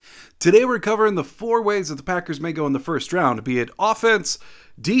Today we're covering the 4 ways that the Packers may go in the first round, be it offense,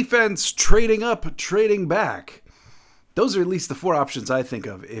 defense, trading up, trading back. Those are at least the 4 options I think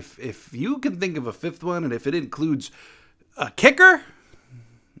of. If you can think of a 5th one, and if it includes a kicker,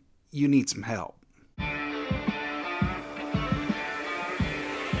 you need some help.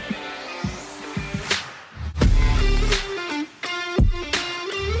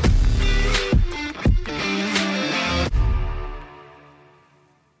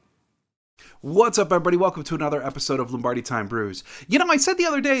 What's up, everybody? Welcome to another episode of Lombardi Time Brews. You know, I said the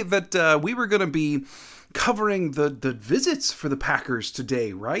other day that we were going to be covering the visits for the Packers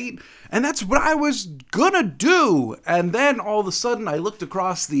today, right? And that's what I was going to do. And then all of a sudden, I looked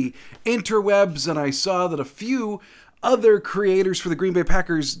across the interwebs and I saw that a few other creators for the Green Bay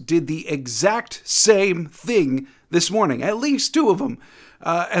Packers did the exact same thing this morning. At least 2 of them.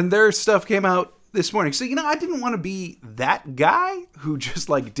 And their stuff came out this morning. So, I didn't want to be that guy who just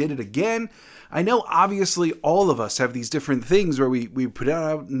did it again. I know obviously all of us have these different things where we put it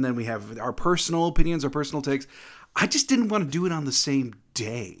out and then we have our personal opinions, our personal takes. I just didn't want to do it on the same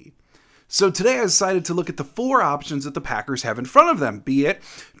day. So today I decided to look at the 4 options that the Packers have in front of them, be it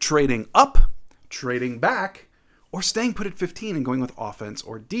trading up, trading back, or staying put at 15 and going with offense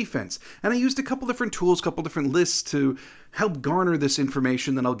or defense. And I used a couple different tools, a couple different lists to help garner this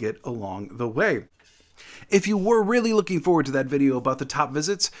information that I'll get along the way. If you were really looking forward to that video about the top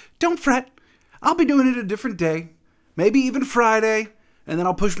visits, don't fret. I'll be doing it a different day, maybe even Friday, and then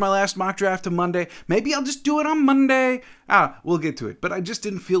I'll push my last mock draft to Monday. Maybe I'll just do it on Monday. We'll get to it. But I just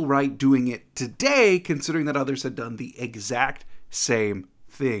didn't feel right doing it today, considering that others had done the exact same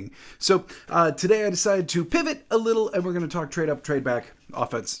thing. So today I decided to pivot a little, and we're going to talk trade up, trade back,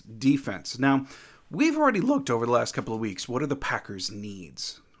 offense, defense. Now, we've already looked over the last couple of weeks. What are the Packers'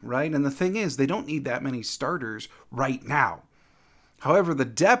 needs, right? And the thing is, they don't need that many starters right now. However, the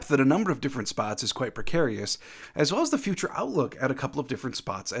depth at a number of different spots is quite precarious, as well as the future outlook at a couple of different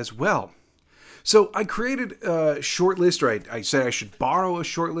spots as well. So I created a short list, or I said I should borrow a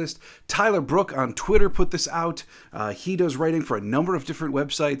short list. Tyler Brook on Twitter put this out. He does writing for a number of different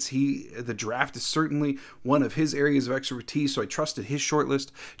websites. The draft is certainly one of his areas of expertise, so I trusted his short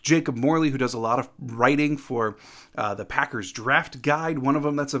list. Jacob Morley, who does a lot of writing for the Packers Draft Guide, one of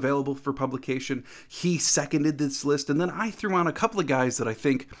them that's available for publication, he seconded this list. And then I threw on a couple of guys that I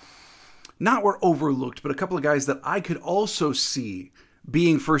think not were overlooked, but a couple of guys that I could also see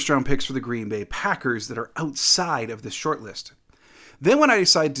being first-round picks for the Green Bay Packers that are outside of this short list. Then what I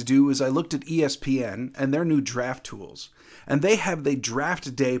decided to do is I looked at ESPN and their new draft tools. And they have the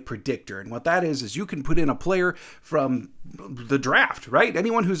draft day predictor. And what that is you can put in a player from the draft, right?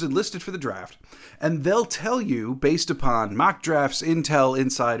 Anyone who's enlisted for the draft. And they'll tell you, based upon mock drafts, intel,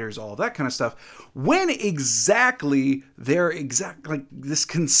 insiders, all that kind of stuff, when exactly this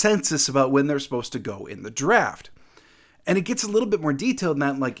consensus about when they're supposed to go in the draft. And it gets a little bit more detailed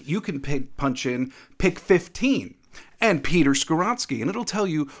than that, you can punch in pick 15 and Peter Skoronski, and it'll tell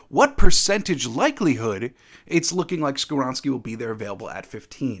you what percentage likelihood it's looking like Skoronski will be there available at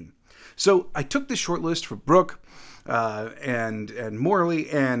 15. So I took this short list for Brook and Morley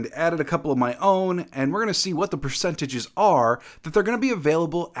and added a couple of my own, and we're going to see what the percentages are that they're going to be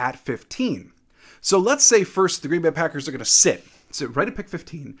available at 15. So let's say first the Green Bay Packers are going to sit right at pick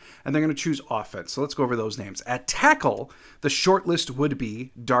 15, and they're going to choose offense. So let's go over those names. At tackle, the short list would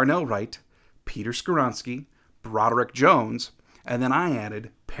be Darnell Wright, Peter Skoronski, Broderick Jones, and then I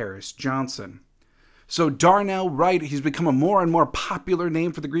added Paris Johnson. So Darnell Wright, he's become a more and more popular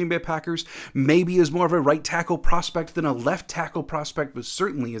name for the Green Bay Packers. Maybe is more of a right tackle prospect than a left tackle prospect, but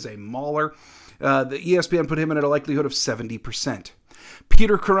certainly is a mauler. The ESPN put him in at a likelihood of 70%.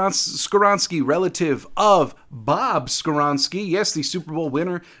 Peter Skoronski, relative of Bob Skoronski, yes, the Super Bowl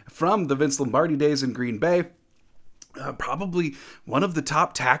winner from the Vince Lombardi days in Green Bay. Probably one of the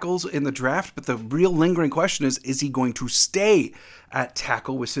top tackles in the draft, but the real lingering question is he going to stay at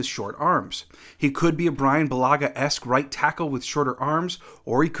tackle with his short arms? He could be a Brian Bulaga-esque right tackle with shorter arms,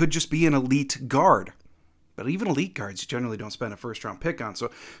 or he could just be an elite guard. But even elite guards you generally don't spend a first-round pick on, so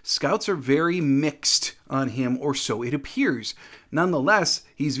scouts are very mixed on him, or so it appears. Nonetheless,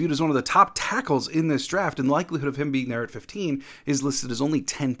 he's viewed as one of the top tackles in this draft, and the likelihood of him being there at 15 is listed as only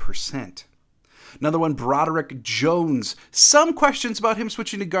 10%. Another one, Broderick Jones. Some questions about him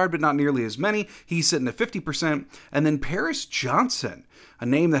switching to guard, but not nearly as many. He's sitting at 50%. And then Paris Johnson, a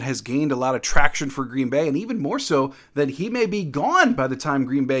name that has gained a lot of traction for Green Bay, and even more so that he may be gone by the time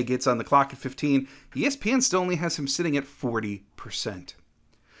Green Bay gets on the clock at 15. ESPN still only has him sitting at 40%.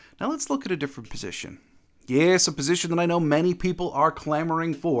 Now let's look at a different position. Yes, a position that I know many people are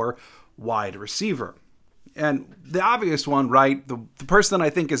clamoring for, wide receiver. And the obvious one, right, the person that I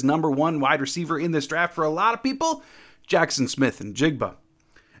think is number one wide receiver in this draft for a lot of people, Jackson Smith and Jigba.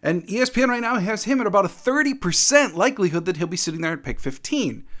 And ESPN right now has him at about a 30% likelihood that he'll be sitting there at pick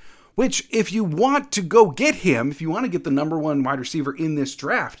 15. Which, if you want to go get him, if you want to get the number one wide receiver in this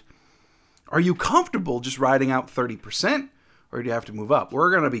draft, are you comfortable just riding out 30%? Or do you have to move up?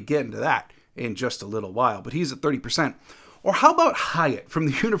 We're going to be getting to that in just a little while. But he's at 30%. Or how about Hyatt from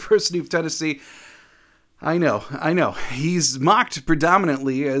the University of Tennessee? I know. He's mocked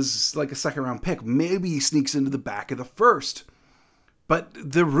predominantly as like a second-round pick. Maybe he sneaks into the back of the first. But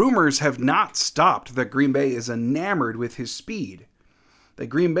the rumors have not stopped that Green Bay is enamored with his speed. That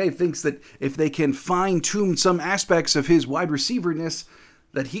Green Bay thinks that if they can fine-tune some aspects of his wide receiverness,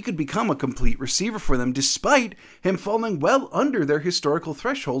 that he could become a complete receiver for them, despite him falling well under their historical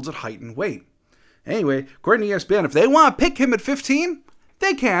thresholds at height and weight. Anyway, according to ESPN, if they want to pick him at 15,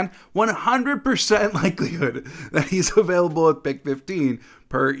 they can. 100% likelihood that he's available at pick 15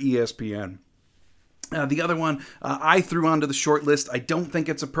 per ESPN. The other one I threw onto the short list. I don't think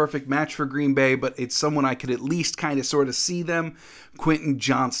it's a perfect match for Green Bay, but it's someone I could at least kind of sort of see them. Quentin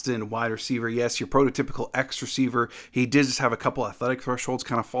Johnston, wide receiver. Yes, your prototypical X receiver. He did just have a couple athletic thresholds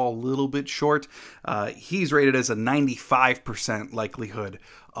kind of fall a little bit short. He's rated as a 95% likelihood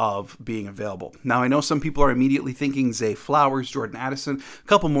of being available. Now, I know some people are immediately thinking Zay Flowers, Jordan Addison, a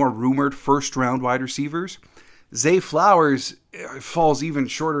couple more rumored first-round wide receivers. Zay Flowers falls even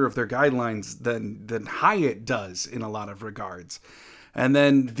shorter of their guidelines than Hyatt does in a lot of regards. And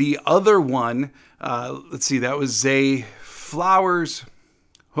then the other one, let's see, that was Zay Flowers.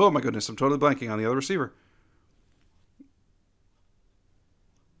 Oh my goodness, I'm totally blanking on the other receiver.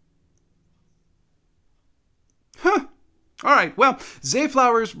 All right, well, Zay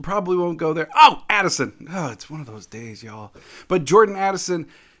Flowers probably won't go there. Oh, Addison. Oh, it's one of those days, y'all. But Jordan Addison,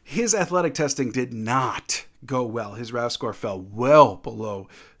 his athletic testing did not go well. His RAS score fell well below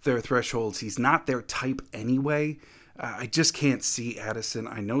their thresholds. He's not their type anyway. I just can't see Addison.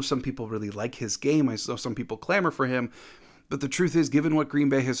 I know some people really like his game. I know some people clamor for him. But the truth is, given what Green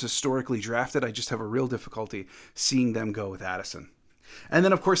Bay has historically drafted, I just have a real difficulty seeing them go with Addison. And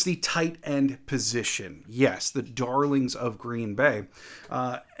then, of course, the tight end position. Yes, the darlings of Green Bay.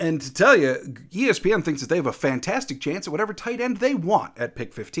 And to tell you, ESPN thinks that they have a fantastic chance at whatever tight end they want at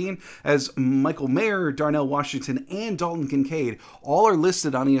pick 15, as Michael Mayer, Darnell Washington, and Dalton Kincaid all are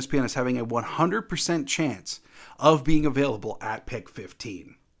listed on ESPN as having a 100% chance of being available at pick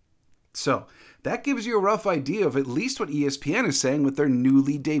 15. So that gives you a rough idea of at least what ESPN is saying with their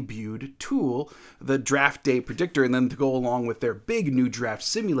newly debuted tool, the Draft Day Predictor, and then to go along with their big new draft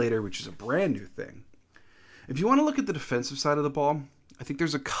simulator, which is a brand new thing. If you want to look at the defensive side of the ball, I think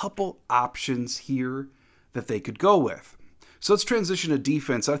there's a couple options here that they could go with. So let's transition to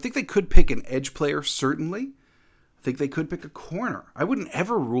defense. I think they could pick an edge player, certainly. I think they could pick a corner. I wouldn't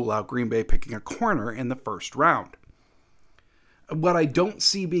ever rule out Green Bay picking a corner in the first round. What I don't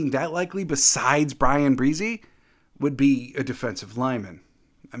see being that likely, besides Brian Breezy, would be a defensive lineman.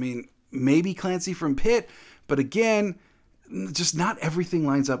 I mean, maybe Clancy from Pitt, but again, just not everything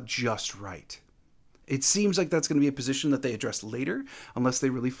lines up just right. It seems like that's going to be a position that they address later, unless they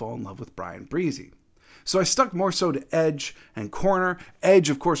really fall in love with Brian Breezy. So I stuck more so to edge and corner. Edge,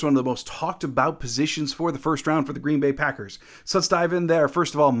 of course, one of the most talked about positions for the first round for the Green Bay Packers. So let's dive in there.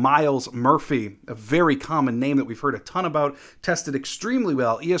 First of all, Myles Murphy, a very common name that we've heard a ton about, tested extremely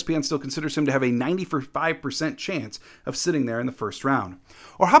well. ESPN still considers him to have a 95% chance of sitting there in the first round.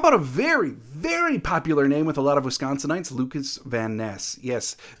 Or how about a very, very popular name with a lot of Wisconsinites, Lucas Van Ness.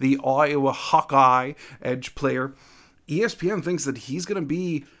 Yes, the Iowa Hawkeye edge player. ESPN thinks that he's going to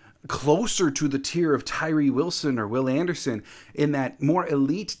be closer to the tier of Tyree Wilson or Will Anderson in that more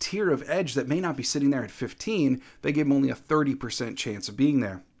elite tier of edge that may not be sitting there at 15. They give him only a 30% chance of being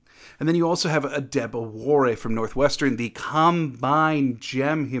there. And then you also have Adebawore from Northwestern, the combine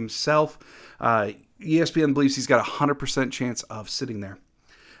gem himself. ESPN believes he's got a 100% chance of sitting there.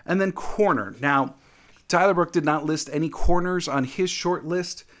 And then corner. Now, Tyler Brook did not list any corners on his short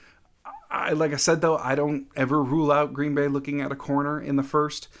list. Like I said, though, I don't ever rule out Green Bay looking at a corner in the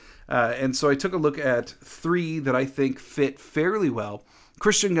first. And so I took a look at three that I think fit fairly well.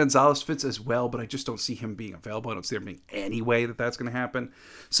 Christian Gonzalez fits as well, but I just don't see him being available. I don't see there being any way that that's going to happen.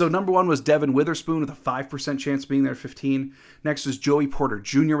 So number one was Devin Witherspoon with a 5% chance of being there at 15. Next was Joey Porter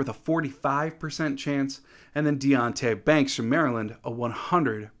Jr. with a 45% chance. And then Deonte Banks from Maryland, a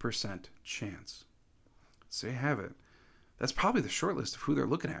 100% chance. So you have it. That's probably the short list of who they're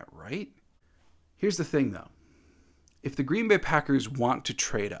looking at, right? Here's the thing, though. If the Green Bay Packers want to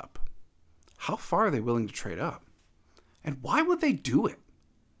trade up, how far are they willing to trade up? And why would they do it?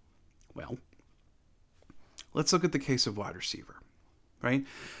 Well, Let's look at the case of wide receiver, right?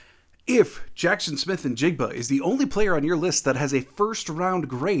 If Jackson Smith-Njigba is the only player on your list that has a first-round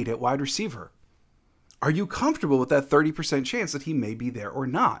grade at wide receiver, are you comfortable with that 30% chance that he may be there or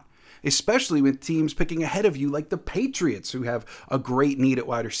not? Especially with teams picking ahead of you like the Patriots, who have a great need at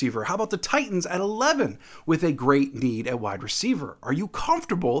wide receiver. How about the Titans at 11 with a great need at wide receiver? Are you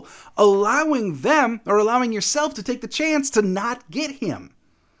comfortable allowing them or allowing yourself to take the chance to not get him?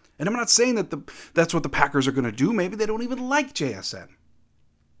 And I'm not saying that that's what the Packers are going to do. Maybe they don't even like JSN.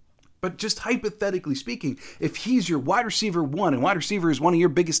 But just hypothetically speaking, if he's your wide receiver one and wide receiver is one of your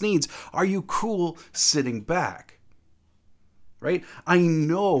biggest needs, are you cool sitting back? Right? I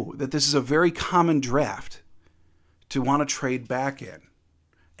know that this is a very common draft to want to trade back in.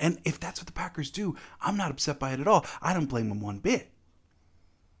 And if that's what the Packers do, I'm not upset by it at all. I don't blame them one bit.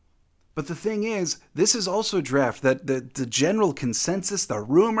 But the thing is, this is also a draft that the general consensus, the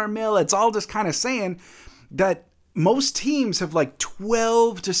rumor mill, it's all just kind of saying that most teams have like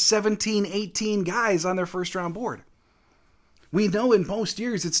 12 to 17, 18 guys on their first round board. We know in most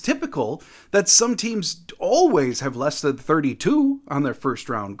years it's typical that some teams always have less than 32 on their first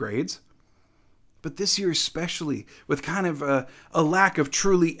round grades. But this year especially, with kind of a lack of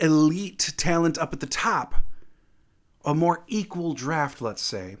truly elite talent up at the top, a more equal draft, let's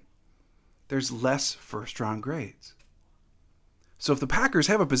say, there's less first round grades. So if the Packers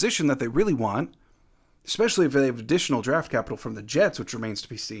have a position that they really want, especially if they have additional draft capital from the Jets, which remains to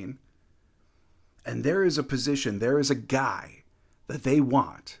be seen, and there is a position, there is a guy that they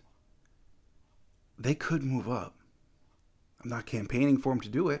want, they could move up. I'm not campaigning for them to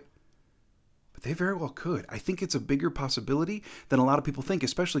do it, but they very well could. I think it's a bigger possibility than a lot of people think,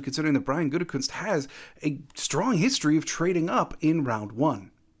 especially considering that Brian Gutekunst has a strong history of trading up in round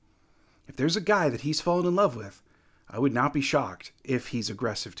one. If there's a guy that he's fallen in love with, I would not be shocked if he's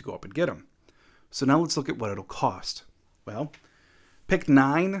aggressive to go up and get him. So now let's look at what it'll cost. Well, pick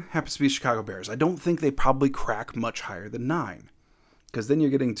 9 happens to be Chicago Bears. I don't think they probably crack much higher than 9, because then you're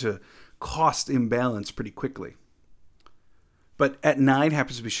getting to cost imbalance pretty quickly. But at 9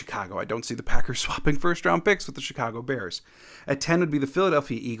 happens to be Chicago. I don't see the Packers swapping first-round picks with the Chicago Bears. At 10 would be the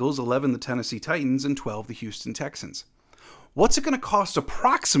Philadelphia Eagles, 11 the Tennessee Titans, and 12 the Houston Texans. What's it going to cost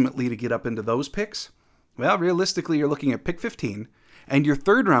approximately to get up into those picks? Well, realistically, you're looking at pick 15 and your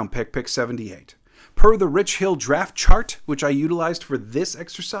third-round pick, pick 78. Per the Rich Hill draft chart, which I utilized for this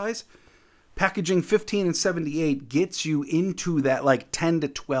exercise, packaging 15 and 78 gets you into that like 10 to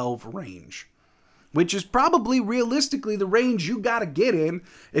 12 range, which is probably realistically the range you got to get in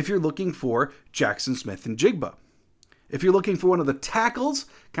if you're looking for Jackson Smith-Njigba. If you're looking for one of the tackles,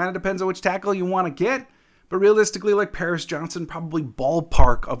 kind of depends on which tackle you want to get, but realistically, like Paris Johnson, probably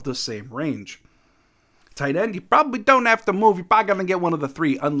ballpark of the same range. Tight end, you probably don't have to move. You're probably going to get one of the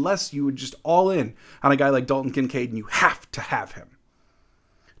 3 unless you would just all in on a guy like Dalton Kincaid and you have to have him.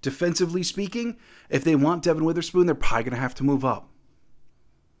 Defensively speaking, if they want Devin Witherspoon, they're probably going to have to move up.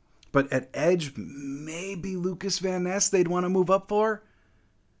 But at edge, maybe Lucas Van Ness they'd want to move up for.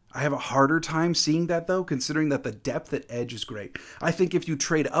 I have a harder time seeing that, though, considering that the depth at edge is great. I think if you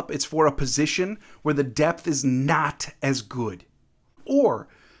trade up, it's for a position where the depth is not as good. Or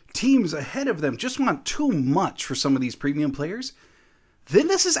teams ahead of them just want too much for some of these premium players. Then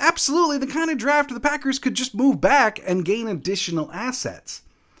this is absolutely the kind of draft the Packers could just move back and gain additional assets.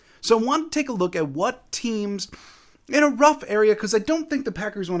 So I want to take a look at what teams in a rough area, because I don't think the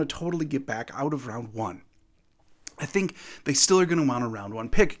Packers want to totally get back out of round 1. I think they still are going to want a round 1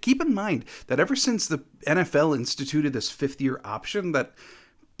 pick. Keep in mind that ever since the NFL instituted this 5th-year option, that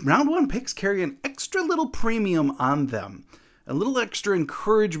round 1 picks carry an extra little premium on them. A little extra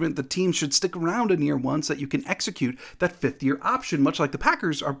encouragement that teams should stick around in year 1 so that you can execute that 5th-year option, much like the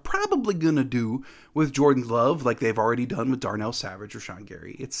Packers are probably going to do with Jordan Love, like they've already done with Darnell Savage, Rashawn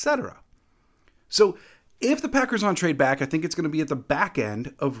Gary, etc. So if the Packers want to trade back, I think it's going to be at the back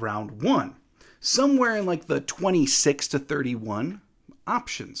end of round 1. Somewhere in like the 26 to 31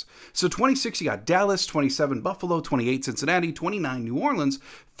 options. So 26, you got Dallas, 27, Buffalo, 28, Cincinnati, 29, New Orleans,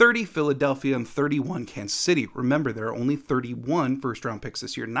 30, Philadelphia, and 31, Kansas City. Remember, there are only 31 first-round picks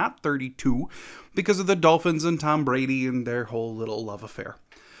this year, not 32, because of the Dolphins and Tom Brady and their whole little love affair.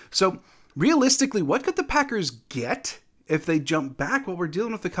 So realistically, what could the Packers get if they jump back? Well, we're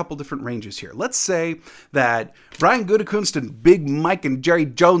dealing with a couple different ranges here. Let's say that Brian Gutekunst and Big Mike and Jerry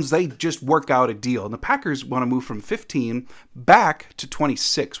Jones, they just work out a deal. And the Packers want to move from 15 back to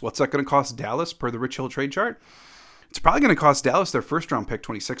 26. What's that going to cost Dallas per the Rich Hill trade chart? It's probably going to cost Dallas their first round pick,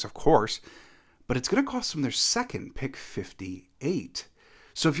 26, of course. But it's going to cost them their second pick, 58.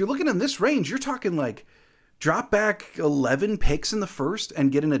 So if you're looking in this range, you're talking like drop back 11 picks in the first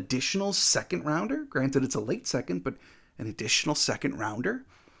and get an additional second rounder. Granted, it's a late second, but an additional second rounder.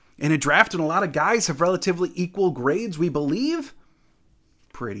 In a draft when a lot of guys have relatively equal grades, we believe,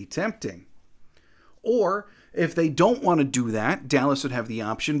 pretty tempting. Or if they don't want to do that, Dallas would have the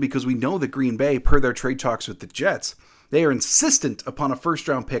option, because we know that Green Bay, per their trade talks with the Jets, they are insistent upon a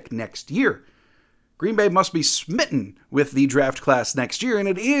first-round pick next year. Green Bay must be smitten with the draft class next year, and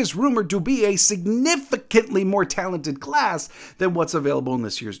it is rumored to be a significantly more talented class than what's available in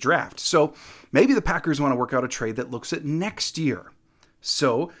this year's draft. So maybe the Packers want to work out a trade that looks at next year.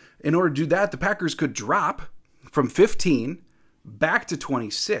 So in order to do that, the Packers could drop from 15 back to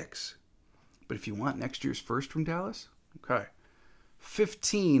 26. But if you want next year's first from Dallas, okay,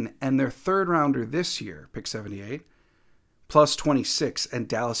 15 and their third rounder this year, pick 78, plus 26 and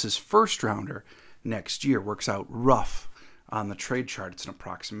Dallas's first rounder next year works out rough on the trade chart. It's an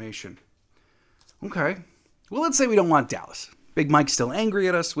approximation. Okay, well, let's say we don't want Dallas. Big Mike's still angry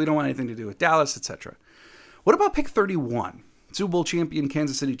at us. We don't want anything to do with Dallas, etc. What about pick 31? Super Bowl champion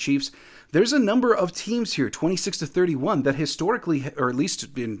Kansas City Chiefs. There's a number of teams here, 26 to 31, that historically, or at least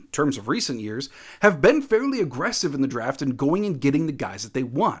in terms of recent years, have been fairly aggressive in the draft and going and getting the guys that they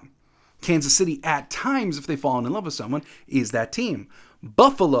want. Kansas City, at times, if they've fallen in love with someone, is that team.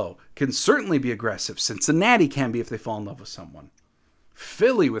 Buffalo can certainly be aggressive. Cincinnati can be if they fall in love with someone.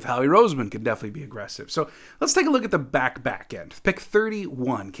 Philly with Howie Roseman can definitely be aggressive. So let's take a look at the back end. Pick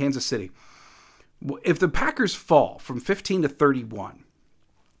 31, Kansas City. If the Packers fall from 15 to 31,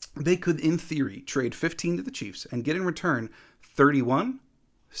 they could, in theory, trade 15 to the Chiefs and get in return 31,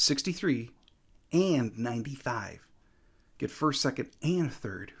 63, and 95. Get first, second, and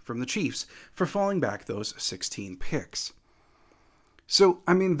third from the Chiefs for falling back those 16 picks. So,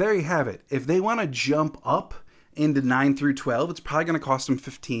 I mean, there you have it. If they want to jump up into 9 through 12, it's probably going to cost them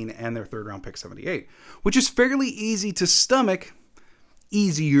 15 and their third round pick 78, which is fairly easier to stomach,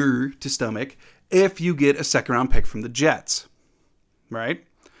 if you get a second round pick from the Jets, right?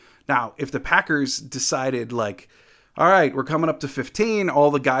 Now, if the Packers decided like, all right, we're coming up to 15,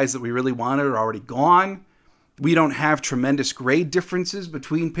 all the guys that we really wanted are already gone, we don't have tremendous grade differences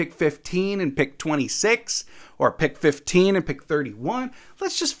between pick 15 and pick 26, or pick 15 and pick 31,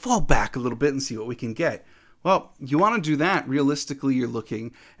 let's just fall back a little bit and see what we can get. Well, you want to do that, realistically, you're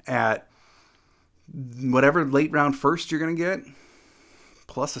looking at whatever late round first you're going to get,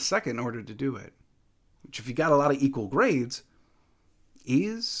 plus a second in order to do it. Which, if you got a lot of equal grades,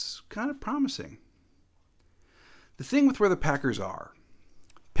 is kind of promising. The thing with where the Packers are,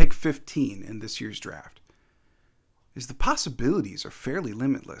 pick 15 in this year's draft, is the possibilities are fairly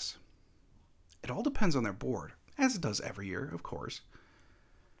limitless. It all depends on their board, as it does every year, of course.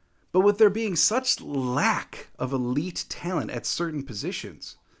 But with there being such lack of elite talent at certain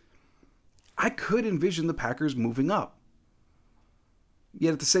positions, I could envision the Packers moving up.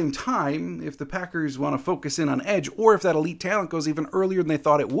 Yet at the same time, if the Packers want to focus in on edge, or if that elite talent goes even earlier than they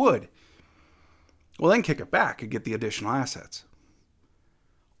thought it would, well, then kick it back and get the additional assets.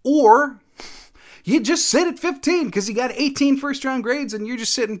 Or you just sit at 15 because you got 18 first-round grades and you're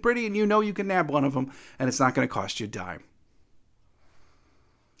just sitting pretty and you know you can nab one of them and it's not going to cost you a dime.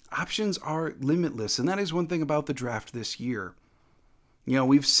 Options are limitless, and that is one thing about the draft this year. You know,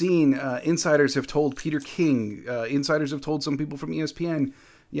 we've seen insiders have told Peter King, insiders have told some people from ESPN,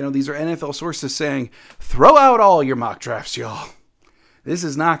 you know, these are NFL sources saying, throw out all your mock drafts, y'all. This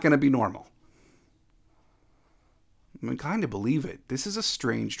is not going to be normal. I kind of believe it. This is a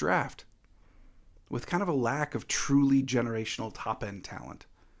strange draft with kind of a lack of truly generational top-end talent.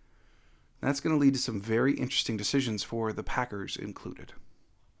 That's going to lead to some very interesting decisions for the Packers included.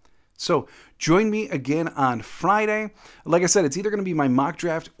 So join me again on Friday. Like I said, it's either going to be my mock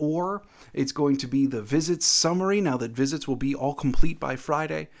draft or it's going to be the visits summary, now that visits will be all complete by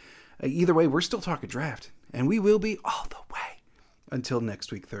Friday. Either way, we're still talking draft, and we will be all the way until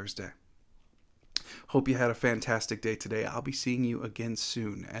next week, Thursday. Hope you had a fantastic day today. I'll be seeing you again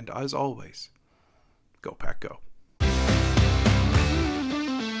soon. And as always, go Pack Go.